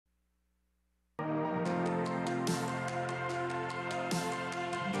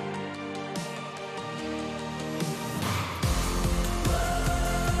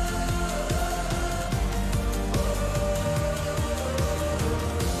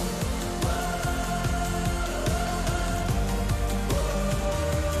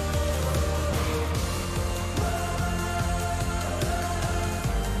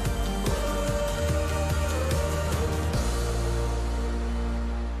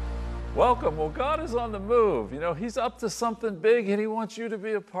Welcome. Well, God is on the move. You know, He's up to something big and He wants you to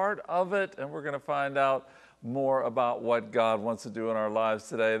be a part of it. And we're going to find out more about what God wants to do in our lives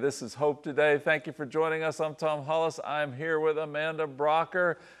today. This is Hope Today. Thank you for joining us. I'm Tom Hollis. I'm here with Amanda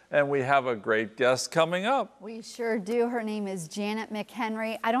Brocker, and we have a great guest coming up. We sure do. Her name is Janet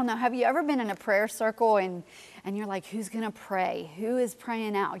McHenry. I don't know, have you ever been in a prayer circle and you're like, who's going to pray? Who is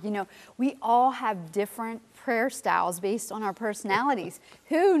praying out? You know, we all have different prayer styles based on our personalities.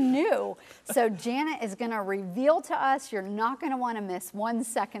 Who knew? So Janet is going to reveal to us. You're not going to want to miss 1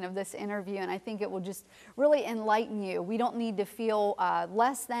 second of this interview, and I think it will just really enlighten you. We don't need to feel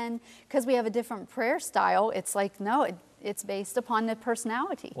less than because we have a different prayer style. It's like, no, it's based upon the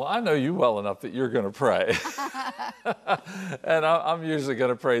personality. Well, I know you well enough that you're going to pray. And I'm usually going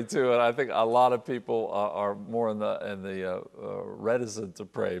to pray too. And I think a lot of people are more in the reticent to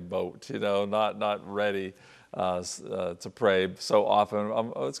pray boat, you know, not ready to pray so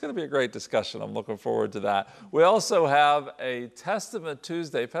often. It's going to be a great discussion. I'm looking forward to that. We also have a Testament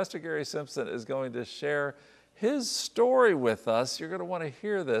Tuesday. Pastor Gary Simpson is going to share his story with us. You're going to want to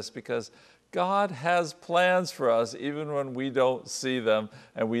hear this because God has plans for us even when we don't see them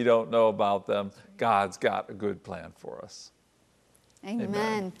and we don't know about them. God's got a good plan for us. Amen.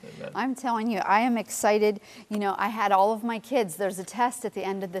 Amen. I'm telling you, I am excited. You know, I had all of my kids. There's a test at the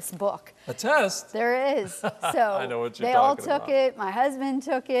end of this book. A test? There is. So I know what you're they all talking took about. it. My husband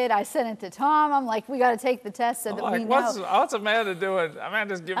took it. I sent it to Tom. I'm like, we got to take the test so that we know. What's Amanda doing?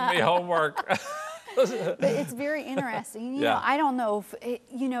 Amanda's giving me homework. But it's very interesting. You know, I don't know if,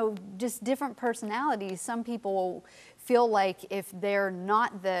 you know, just different personalities. Some people feel like if they're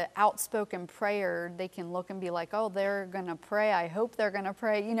not the outspoken prayer, they can look and be like, oh, they're going to pray. I hope they're going to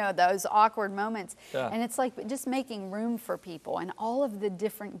pray. You know, those awkward moments. Yeah. And it's like just making room for people and all of the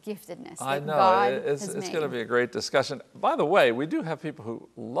different giftedness that God has made. It's going to be a great discussion. By the way, we do have people who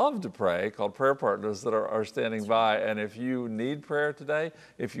love to pray called prayer partners that are standing by. And if you need prayer today,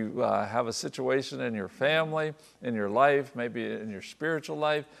 if you have a situation in your family, in your life, maybe in your spiritual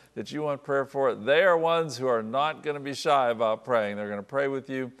life that you want prayer for, they are ones who are not going to be shy about praying. They're going to pray with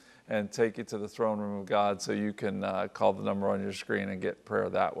you and take you to the throne room of God so you can call the number on your screen and get prayer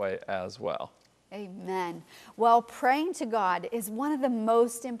that way as well. Amen. Well, praying to God is one of the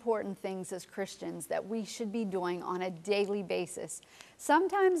most important things as Christians that we should be doing on a daily basis.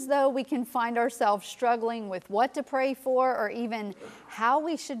 Sometimes, though, we can find ourselves struggling with what to pray for or even how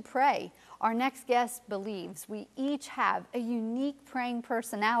we should pray. Our next guest believes we each have a unique praying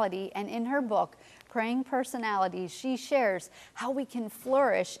personality, and in her book, Praying Personalities, she shares how we can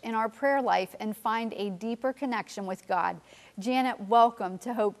flourish in our prayer life and find a deeper connection with God. Janet, welcome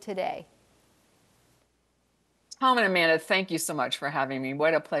to Hope Today. Tom and Amanda, thank you so much for having me.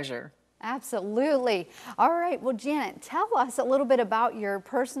 What a pleasure. Absolutely. All right. Well, Janet, tell us a little bit about your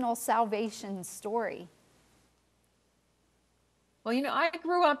personal salvation story. Well, you know, I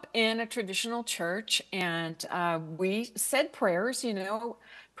grew up in a traditional church, and we said prayers, you know,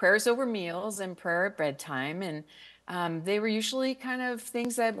 prayers over meals and prayer at bedtime. And they were usually kind of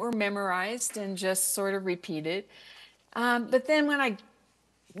things that were memorized and just sort of repeated. But then when I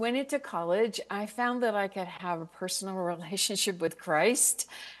went into college, I found that I could have a personal relationship with Christ.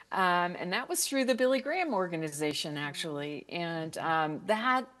 And that was through the Billy Graham organization, actually. And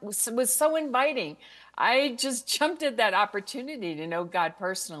that was so inviting. I just jumped at that opportunity to know God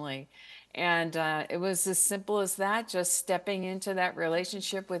personally. And it was as simple as that, just stepping into that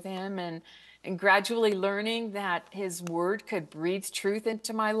relationship with Him and gradually learning that His Word could breathe truth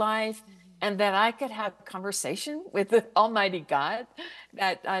into my life and that I could have a conversation with the Almighty God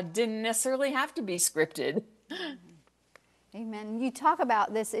that didn't necessarily have to be scripted. Amen. You talk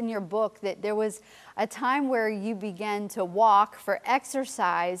about this in your book, that there was a time where you began to walk for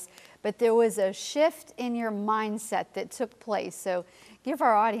exercise, but there was a shift in your mindset that took place. So give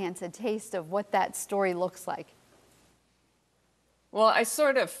our audience a taste of what that story looks like. Well, I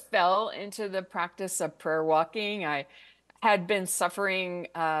sort of fell into the practice of prayer walking. I had been suffering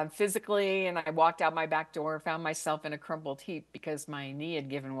physically, and I walked out my back door, found myself in a crumpled heap because my knee had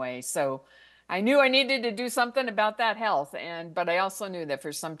given way. So I knew I needed to do something about that health. But I also knew that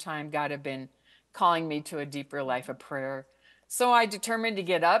for some time God had been calling me to a deeper life of prayer. So I determined to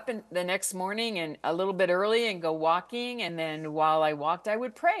get up the next morning and a little bit early and go walking. And then while I walked, I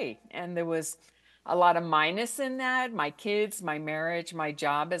would pray. And there was a lot of minus in that: my kids, my marriage, my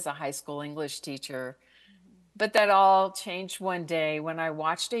job as a high school English teacher. But that all changed one day when I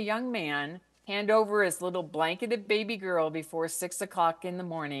watched a young man hand over his little blanketed baby girl before 6 o'clock in the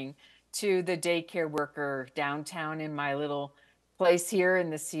morning to the daycare worker downtown in my little place here in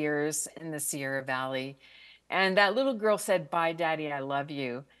the Sierra Valley. And that little girl said, "Bye, Daddy, I love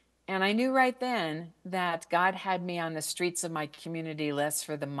you." And I knew right then that God had me on the streets of my community less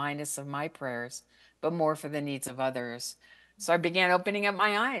for the mindness of my prayers, but more for the needs of others. So I began opening up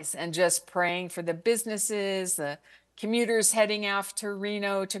my eyes and just praying for the businesses, the commuters heading off to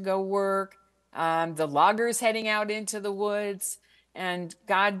Reno to go work, the loggers heading out into the woods. And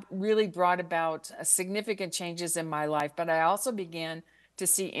God really brought about significant changes in my life. But I also began to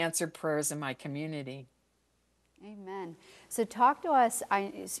see answered prayers in my community. Amen. So talk to us,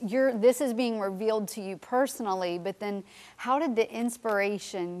 this is being revealed to you personally, but then how did the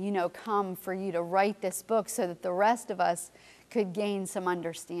inspiration, come for you to write this book so that the rest of us could gain some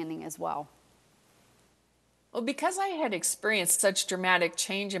understanding as well? Well, because I had experienced such dramatic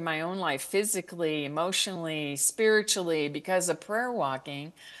change in my own life, physically, emotionally, spiritually, because of prayer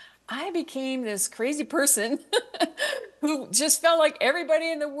walking, I became this crazy person who just felt like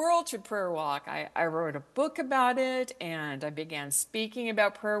everybody in the world should prayer walk. I wrote a book about it, and I began speaking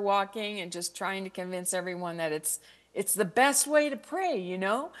about prayer walking and just trying to convince everyone that it's the best way to pray,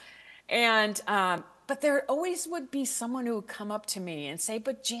 And but there always would be someone who would come up to me and say,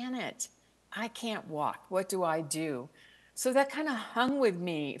 "But Janet, I can't walk. What do I do?" So that kind of hung with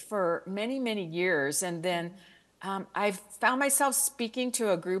me for many, many years. And then I found myself speaking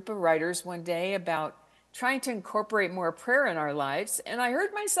to a group of writers one day about trying to incorporate more prayer in our lives. And I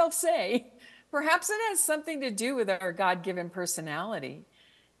heard myself say, perhaps it has something to do with our God given personality.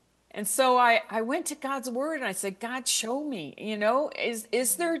 And so I went to God's word and I said, God, show me,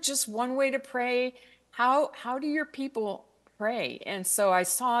 is there just one way to pray? How do your people pray? And so I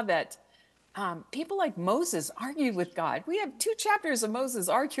saw that people like Moses argued with God. We have 2 chapters of Moses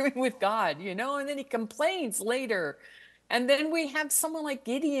arguing with God, and then he complains later. And then we have someone like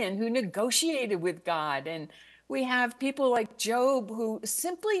Gideon who negotiated with God. And we have people like Job who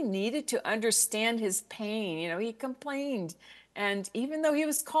simply needed to understand his pain. He complained. And even though he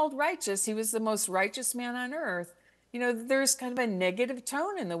was called righteous, he was the most righteous man on earth. There's kind of a negative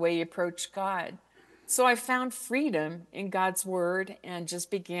tone in the way he approached God. So I found freedom in God's word and just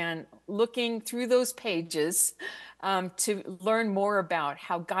began looking through those pages to learn more about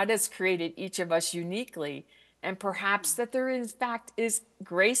how God has created each of us uniquely, and perhaps that there in fact is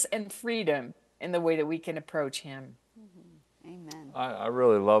grace and freedom in the way that we can approach him. Amen. I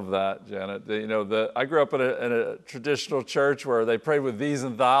really love that, Janet. I grew up in a traditional church where they prayed with these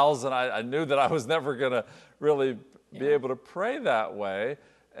and thous, and I knew that I was never going to really be able to pray that way.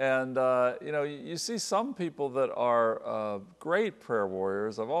 And, you see some people that are great prayer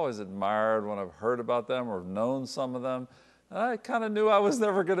warriors. I've always admired when I've heard about them or known some of them. And I kind of knew I was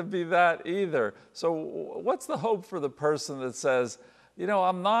never going to be that either. So what's the hope for the person that says,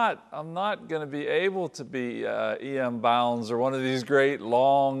 I'm not going to be able to be E.M. Bounds or one of these great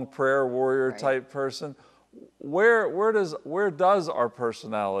long prayer warrior type person? Where does our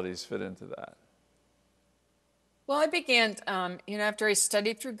personalities fit into that? Well, I began, after I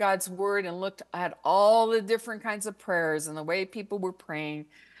studied through God's word and looked at all the different kinds of prayers and the way people were praying,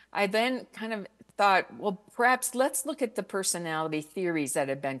 I then kind of thought, well, perhaps let's look at the personality theories that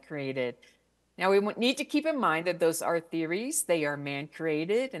have been created. Now, we need to keep in mind that those are theories. They are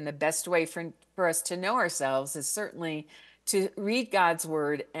man-created, and the best way for us to know ourselves is certainly to read God's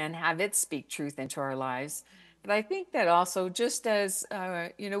word and have it speak truth into our lives. But I think that also, just as,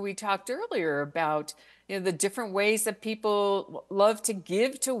 we talked earlier about, the different ways that people love to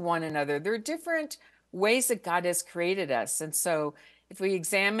give to one another, there are different ways that God has created us. And so if we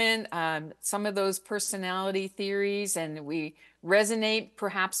examine some of those personality theories and we resonate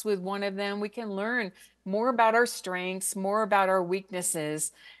perhaps with one of them, we can learn more about our strengths, more about our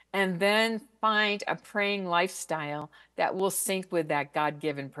weaknesses, and then find a praying lifestyle that will sync with that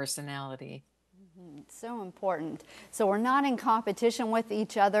God-given personality. It's so important. So we're not in competition with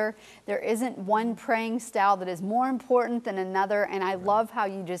each other. There isn't one praying style that is more important than another. And I love how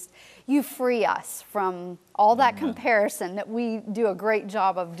you free us from all that comparison that we do a great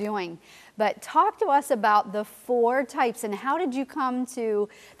job of doing. But talk to us about the 4 types, and how did you come to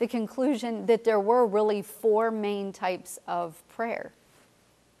the conclusion that there were really 4 main types of prayer?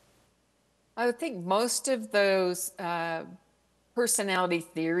 I would think most of those personality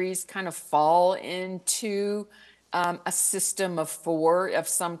theories kind of fall into a system of 4 of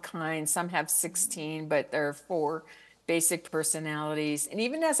some kind. Some have 16, but there are 4 basic personalities. And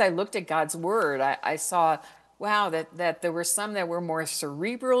even as I looked at God's word, I saw, wow, that there were some that were more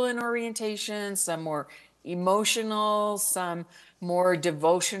cerebral in orientation, some more emotional, some more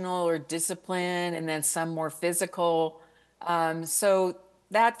devotional or disciplined, and then some more physical. So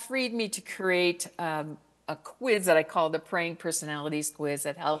that freed me to create a quiz that I call the Praying Personalities Quiz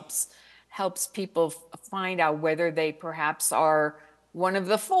that helps people find out whether they perhaps are one of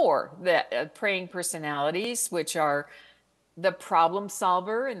the four praying personalities, which are the problem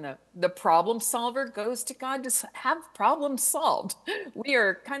solver, and the problem solver goes to God to have problems solved. We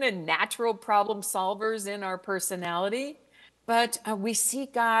are kind of natural problem solvers in our personality, but we see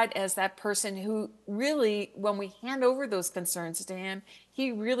God as that person who really, when we hand over those concerns to him,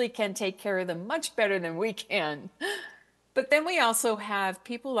 he really can take care of them much better than we can. But then we also have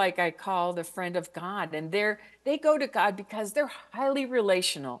people like I call the friend of God, and they go to God because they're highly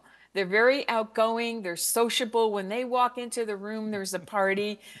relational. They're very outgoing, they're sociable. When they walk into the room, there's a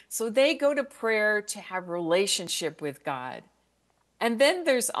party. So they go to prayer to have relationship with God. And then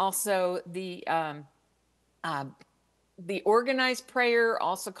there's also the organized prayer,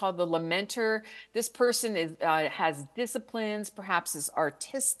 also called the lamenter. This person has disciplines, perhaps is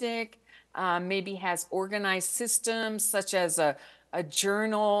artistic, maybe has organized systems such as a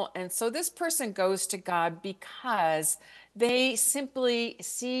journal. And so this person goes to God because they simply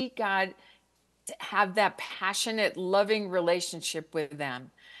see God to have that passionate, loving relationship with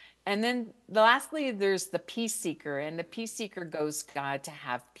them. And then lastly, there's the peace seeker, and the peace seeker goes to God to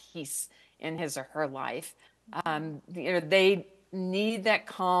have peace in his or her life. They need that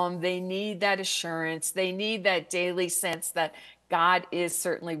calm, they need that assurance, they need that daily sense that God is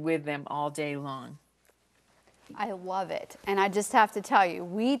certainly with them all day long. I love it. And I just have to tell you,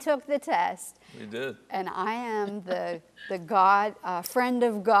 we took the test. We did. And I am the God, friend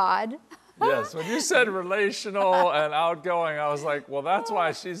of God. Yes, when you said relational and outgoing, I was like, well, that's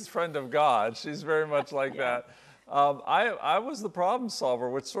why she's friend of God. She's very much like that. I was the problem solver,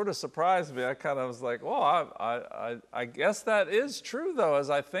 which sort of surprised me. I kind of was like, well, I guess that is true, though, as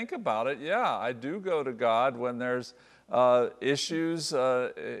I think about it. Yeah, I do go to God when there's issues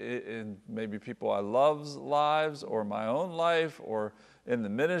in maybe people I love's lives or my own life or in the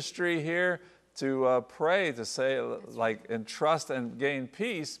ministry here, to pray, to say, like, and trust and gain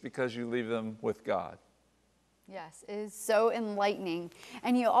peace because you leave them with God. Yes, it is so enlightening.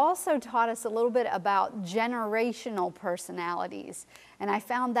 And you also taught us a little bit about generational personalities. And I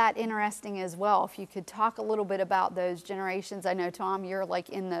found that interesting as well. If you could talk a little bit about those generations. I know, Tom, you're like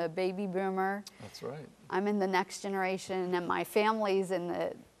in the baby boomer. That's right. I'm in the next generation, and my family's in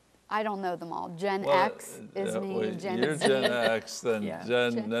the, I don't know them all. Gen X is me, well, Gen you're Z. Gen X, then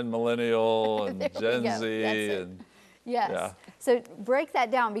then Millennial, and Gen Z. And, yes. Yeah. So break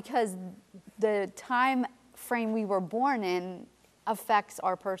that down, because the time frame we were born in affects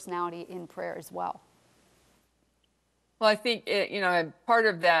our personality in prayer as well. Well, I think, part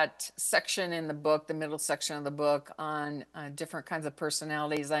of that section in the book, the middle section of the book on different kinds of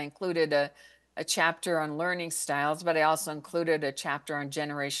personalities, I included a chapter on learning styles, but I also included a chapter on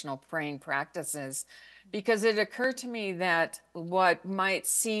generational praying practices, because it occurred to me that what might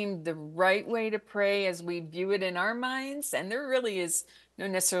seem the right way to pray as we view it in our minds, and there really is no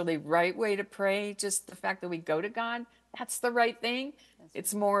necessarily right way to pray, just the fact that we go to God, that's the right thing.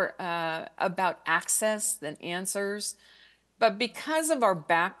 It's more about access than answers. But because of our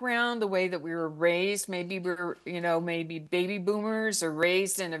background, the way that we were raised, maybe maybe baby boomers are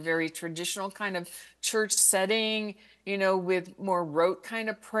raised in a very traditional kind of church setting, with more rote kind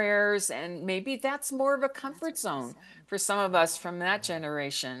of prayers. And maybe that's more of a comfort zone for some of us from that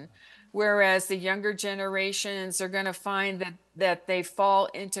generation. Whereas the younger generations are going to find that they fall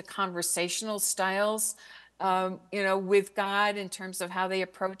into conversational styles, with God in terms of how they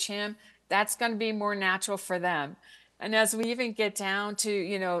approach him. That's going to be more natural for them. And as we even get down to,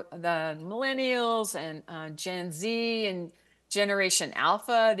 the millennials and Gen Z and Generation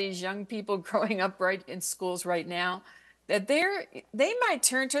Alpha, these young people growing up right in schools right now, that they might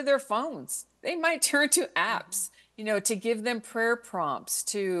turn to their phones. They might turn to apps, to give them prayer prompts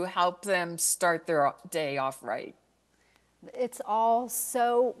to help them start their day off right. It's all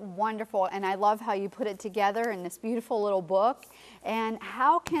so wonderful, and I love how you put it together in this beautiful little book. And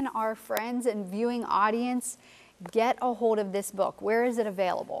how can our friends and viewing audience get a hold of this book? Where is it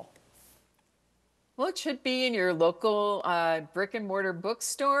available? Well, it should be in your local brick and mortar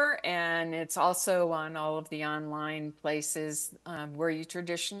bookstore, and it's also on all of the online places where you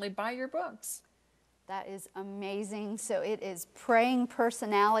traditionally buy your books. That is amazing. So it is Praying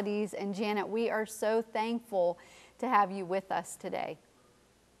Personalities, and Janet, we are so thankful to have you with us today.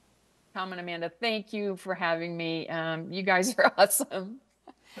 Tom and Amanda, thank you for having me. You guys are awesome.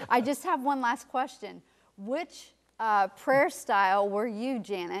 I just have one last question. Which prayer style were you,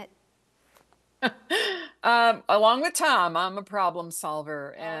 Janet? Along with Tom, I'm a problem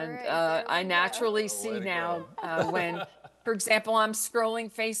solver, and right, I naturally see now when, for example, I'm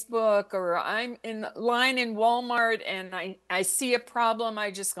scrolling Facebook or I'm in line in Walmart and I see a problem, I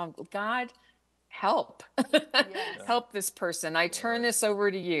just go, God, help. Yes. Help this person. I turn this over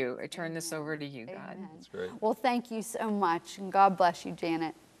to you. I turn this over to you, God. Amen. That's great. Well, thank you so much, and God bless you,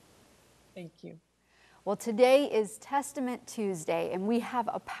 Janet. Thank you. Well, today is Testament Tuesday, and we have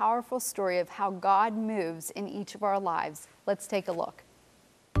a powerful story of how God moves in each of our lives. Let's take a look.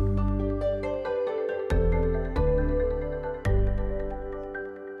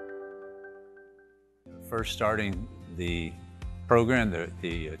 First starting the program, the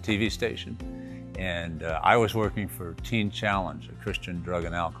TV station, and I was working for Teen Challenge, a Christian drug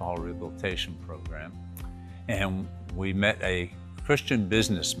and alcohol rehabilitation program, and we met a Christian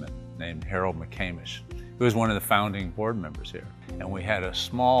businessman named Harold McHenry, who was one of the founding board members here. And we had a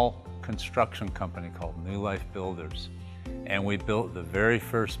small construction company called New Life Builders, and we built the very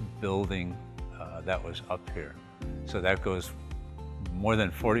first building that was up here. So that goes more than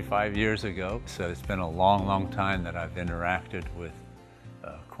 45 years ago. So it's been a long, long time that I've interacted with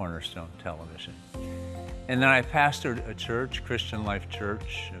Cornerstone Television. And then I pastored a church, Christian Life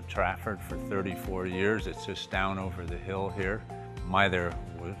Church of Trafford, for 34 years. It's just down over the hill here. There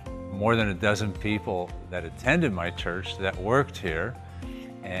was more than a dozen people that attended my church that worked here.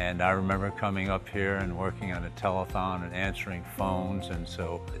 And I remember coming up here and working on a telethon and answering phones. And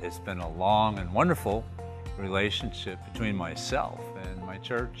so it's been a long and wonderful relationship between myself and my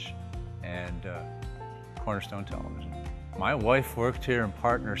church and Cornerstone Television. My wife worked here in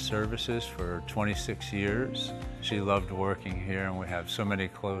partner services for 26 years. She loved working here, and we have so many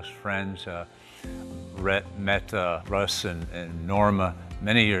close friends. Met Russ and Norma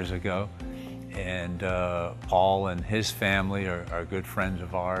many years ago, and Paul and his family are good friends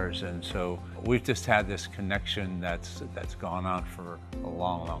of ours, and so we've just had this connection that's gone on for a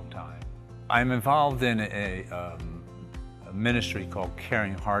long, long time. I'm involved in a ministry called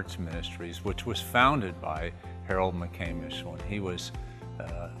Caring Hearts Ministries, which was founded by Harold McHenry when he was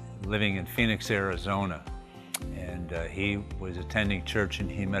living in Phoenix, Arizona. And he was attending church,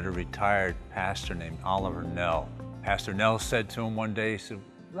 and he met a retired pastor named Oliver Nell. Pastor Nell said to him one day, he said,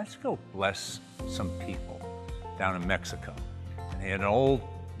 let's go bless some people down in Mexico. And he had an old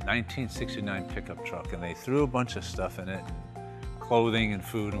 1969 pickup truck, and they threw a bunch of stuff in it, clothing and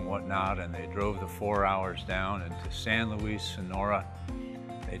food and whatnot, and they drove the 4 hours down into San Luis, Sonora.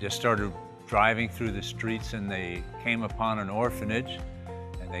 They just started driving through the streets, and they came upon an orphanage,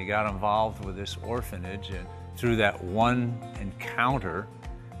 and they got involved with this orphanage. And through that one encounter,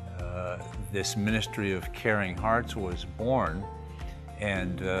 this ministry of Caring Hearts was born,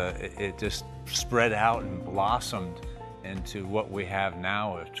 and it just spread out and blossomed into what we have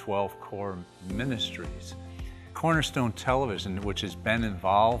now of 12 core ministries. Cornerstone Television, which has been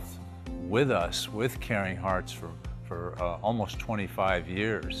involved with us, with Caring Hearts for almost 25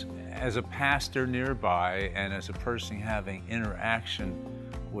 years. As a pastor nearby and as a person having interaction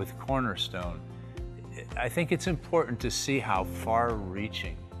with Cornerstone, I think it's important to see how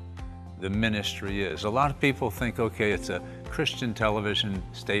far-reaching the ministry is. A lot of people think, okay, it's a Christian television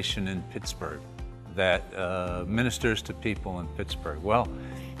station in Pittsburgh that ministers to people in Pittsburgh. Well,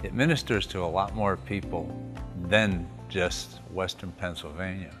 it ministers to a lot more people than just Western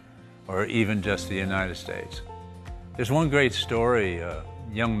Pennsylvania or even just the United States. There's one great story. A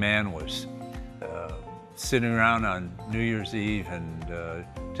young man was sitting around on New Year's Eve and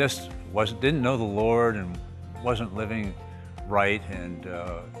didn't know the Lord and wasn't living right and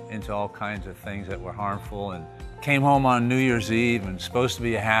into all kinds of things that were harmful, and came home on New Year's Eve and supposed to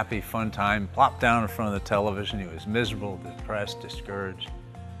be a happy, fun time, plopped down in front of the television. He was miserable, depressed, discouraged.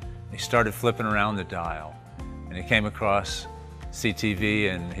 He started flipping around the dial, and he came across CTV,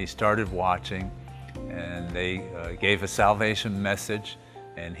 and he started watching, and they gave a salvation message,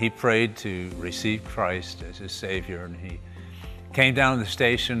 and he prayed to receive Christ as his Savior. And he came down to the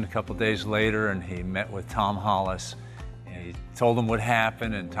station a couple days later, and he met with Tom Hollis, and he told him what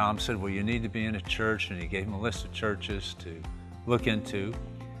happened, and Tom said, well, you need to be in a church, and he gave him a list of churches to look into,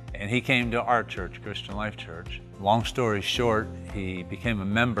 and he came to our church, Christian Life Church. Long story short, he became a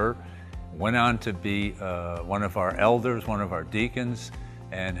member, went on to be one of our elders, one of our deacons,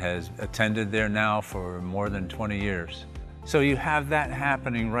 and has attended there now for more than 20 years. So you have that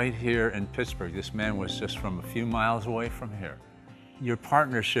happening right here in Pittsburgh. This man was just from a few miles away from here. Your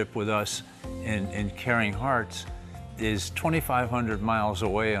partnership with us in Caring Hearts is 2,500 miles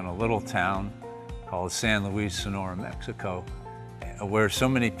away in a little town called San Luis, Sonora, Mexico, where so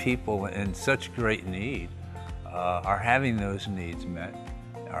many people in such great need are having those needs met,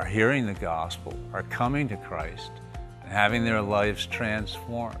 are hearing the gospel, are coming to Christ, and having their lives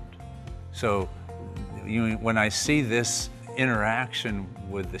transformed. So when I see this interaction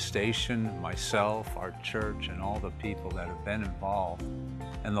with the station, myself, our church, and all the people that have been involved,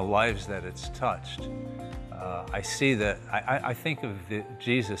 and the lives that it's touched, I see that, I think of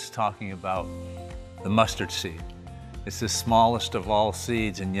Jesus talking about the mustard seed. It's the smallest of all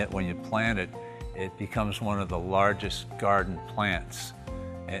seeds, and yet when you plant it, it becomes one of the largest garden plants,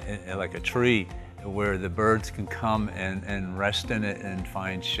 like a tree where the birds can come and rest in it and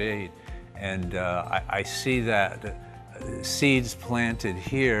find shade. And I see that seeds planted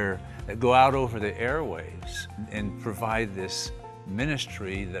here that go out over the airwaves and provide this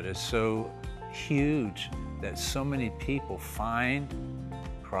ministry that is so huge that so many people find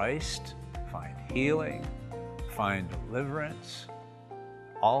Christ, find healing, find deliverance,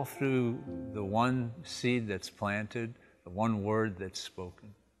 all through the one seed that's planted, the one word that's spoken.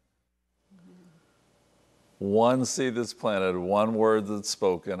 One seed that's planted, one word that's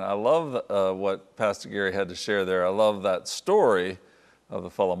spoken. I love what Pastor Gary had to share there. I love that story of the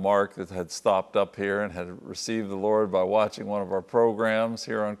fellow Mark that had stopped up here and had received the Lord by watching one of our programs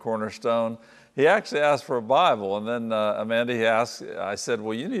here on Cornerstone. He actually asked for a Bible, and then Amanda, I said,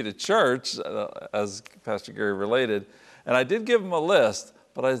 well, you need a church, as Pastor Gary related, and I did give him a list,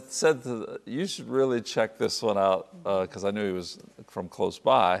 but I said, you should really check this one out, because I knew he was from close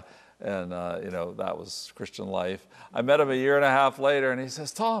by, and that was Christian Life. I met him a year and a half later, and he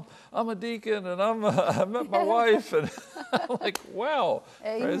says, Tom, I'm a deacon, and I met my wife, and I'm like, wow,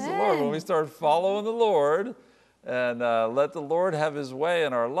 Amen. Praise the Lord. When we start following the Lord, and let the Lord have his way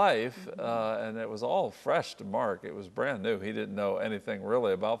in our life. And it was all fresh to Mark. It was brand new. He didn't know anything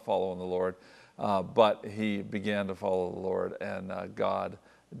really about following the Lord, but he began to follow the Lord, and God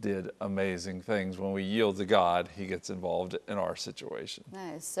did amazing things. When we yield to God, he gets involved in our situation.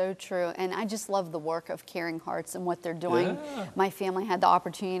 That is so true. And I just love the work of Caring Hearts and what they're doing. Yeah. My family had the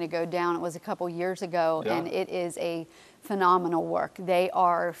opportunity to go down. It was a couple years ago, Yeah. and it is a phenomenal work. They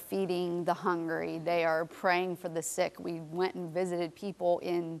are feeding the hungry. They are praying for the sick. We went and visited people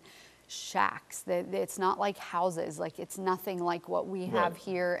in shacks. It's not like houses. Like, it's nothing like what we have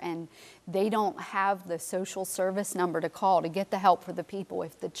here, and they don't have the social service number to call to get the help for the people.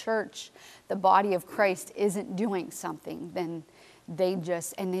 If the church, the body of Christ, isn't doing something, then they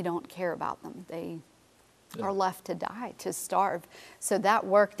don't care about them. They are left to die, to starve. So that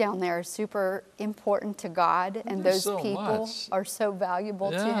work down there is super important to God, and those so people much. are so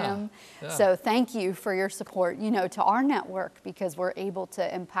valuable to him. Yeah. So thank you for your support, to our network, because we're able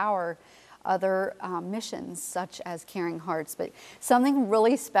to empower other missions such as Caring Hearts. But something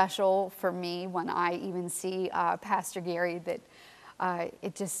really special for me when I even see Pastor Gary that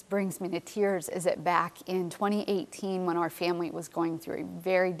it just brings me to tears is that back in 2018, when our family was going through a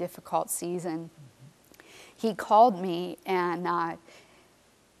very difficult season, he called me, and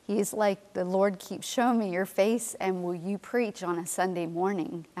he's like, the Lord keeps showing me your face, and will you preach on a Sunday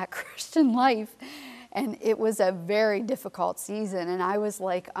morning at Christian Life? And it was a very difficult season, and I was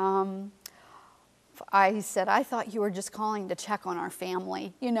like, I said, I thought you were just calling to check on our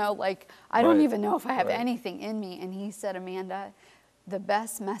family. I don't even know if I have anything in me. And he said, Amanda, the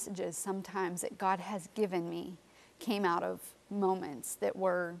best messages sometimes that God has given me came out of moments that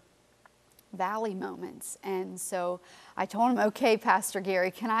were valley moments. And so I told him, okay, Pastor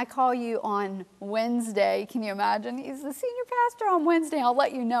Gary, can I call you on Wednesday? Can you imagine? He's the senior pastor on Wednesday. I'll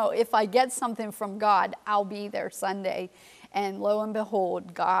let you know. If I get something from God, I'll be there Sunday. And lo and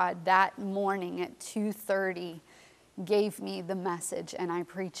behold, God that morning at 2:30 gave me the message, and I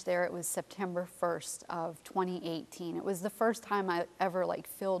preached there. It was September 1st of 2018. It was the first time I ever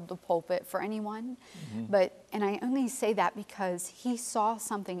filled the pulpit for anyone. And I only say that because he saw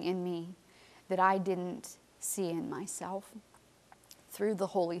something in me that I didn't see in myself through the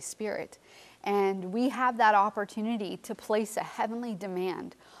Holy Spirit. And we have that opportunity to place a heavenly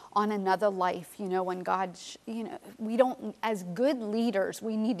demand on another life. When God, we don't, as good leaders,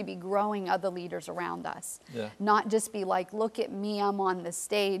 we need to be growing other leaders around us. Yeah. Not just be like, look at me, I'm on the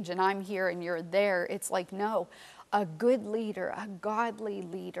stage and I'm here and you're there. It's like, no, a good leader, a godly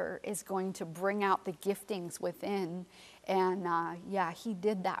leader is going to bring out the giftings within. And he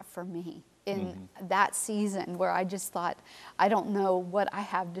did that for me in that season where I just thought, I don't know what I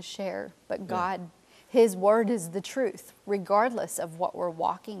have to share, but God, his word is the truth, regardless of what we're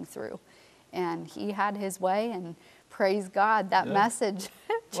walking through. And he had his way, and praise God, that message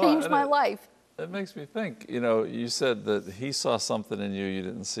changed my life. It makes me think, you said that he saw something in you you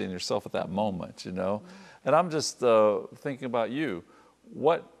didn't see in yourself at that moment, And I'm just thinking about you.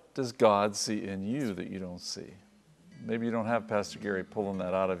 What does God see in you that you don't see? Maybe you don't have Pastor Gary pulling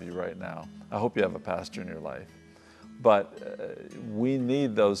that out of you right now. I hope you have a pastor in your life. But we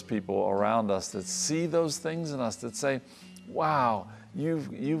need those people around us that see those things in us, that say, wow,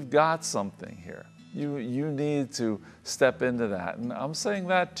 you've got something here. You need to step into that. And I'm saying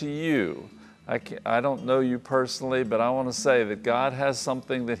that to you. I don't know you personally, but I want to say that God has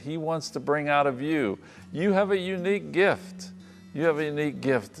something that He wants to bring out of you. You have a unique gift. You have a unique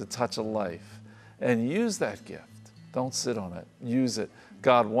gift to touch a life. And use that gift. Don't sit on it. Use it.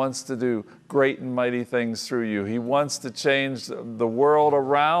 God wants to do great and mighty things through you. He wants to change the world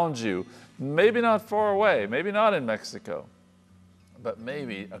around you. Maybe not far away, maybe not in Mexico, but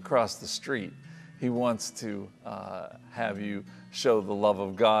maybe across the street. He wants to have you show the love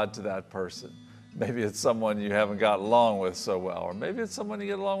of God to that person. Maybe it's someone you haven't got along with so well, or maybe it's someone you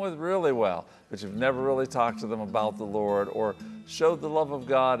get along with really well, but you've never really talked to them about the Lord or showed the love of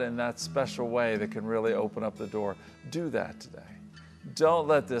God in that special way that can really open up the door. Do that today. Don't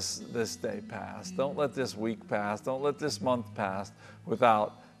let this day pass. Don't let this week pass. Don't let this month pass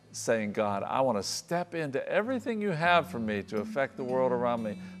without saying, God, I want to step into everything you have for me to affect the world around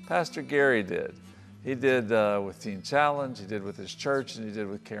me. Pastor Gary did. He did with Teen Challenge, he did with his church, and he did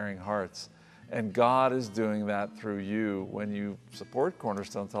with Caring Hearts. And God is doing that through you when you support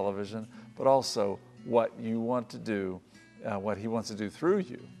Cornerstone Television, but also what you want to do, what He wants to do through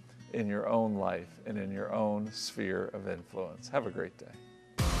you in your own life and in your own sphere of influence. Have a great day.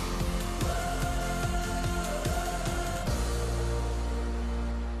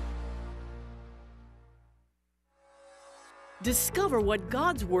 Discover what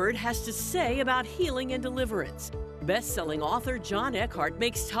God's Word has to say about healing and deliverance. Best-selling author John Eckhart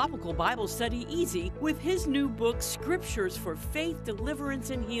makes topical Bible study easy with his new book, Scriptures for Faith,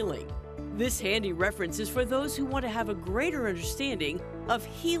 Deliverance, and Healing. This handy reference is for those who want to have a greater understanding of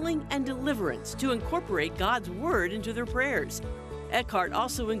healing and deliverance to incorporate God's Word into their prayers. Eckhart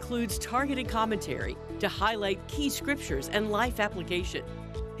also includes targeted commentary to highlight key scriptures and life application.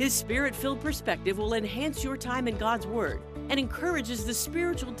 His Spirit-filled perspective will enhance your time in God's Word and encourages the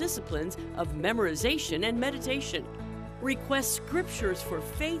spiritual disciplines of memorization and meditation. Request Scriptures for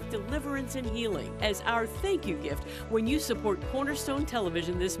Faith, Deliverance, and Healing as our thank you gift when you support Cornerstone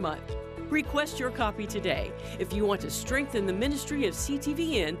Television this month. Request your copy today. If you want to strengthen the ministry of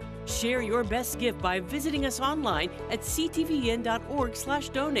CTVN, share your best gift by visiting us online at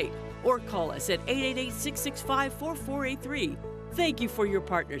ctvn.org/donate or call us at 888-665-4483. Thank you for your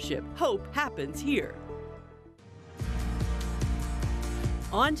partnership. Hope happens here.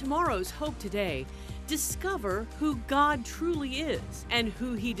 On tomorrow's Hope Today, discover who God truly is and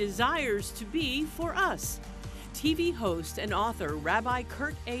who He desires to be for us. TV host and author Rabbi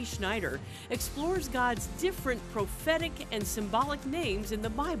Kurt A. Schneider explores God's different prophetic and symbolic names in the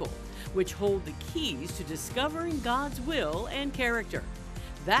Bible, which hold the keys to discovering God's will and character.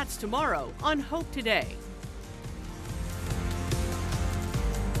 That's tomorrow on Hope Today.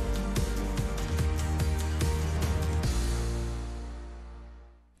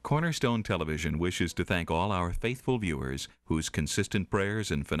 Cornerstone Television wishes to thank all our faithful viewers whose consistent prayers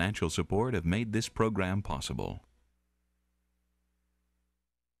and financial support have made this program possible.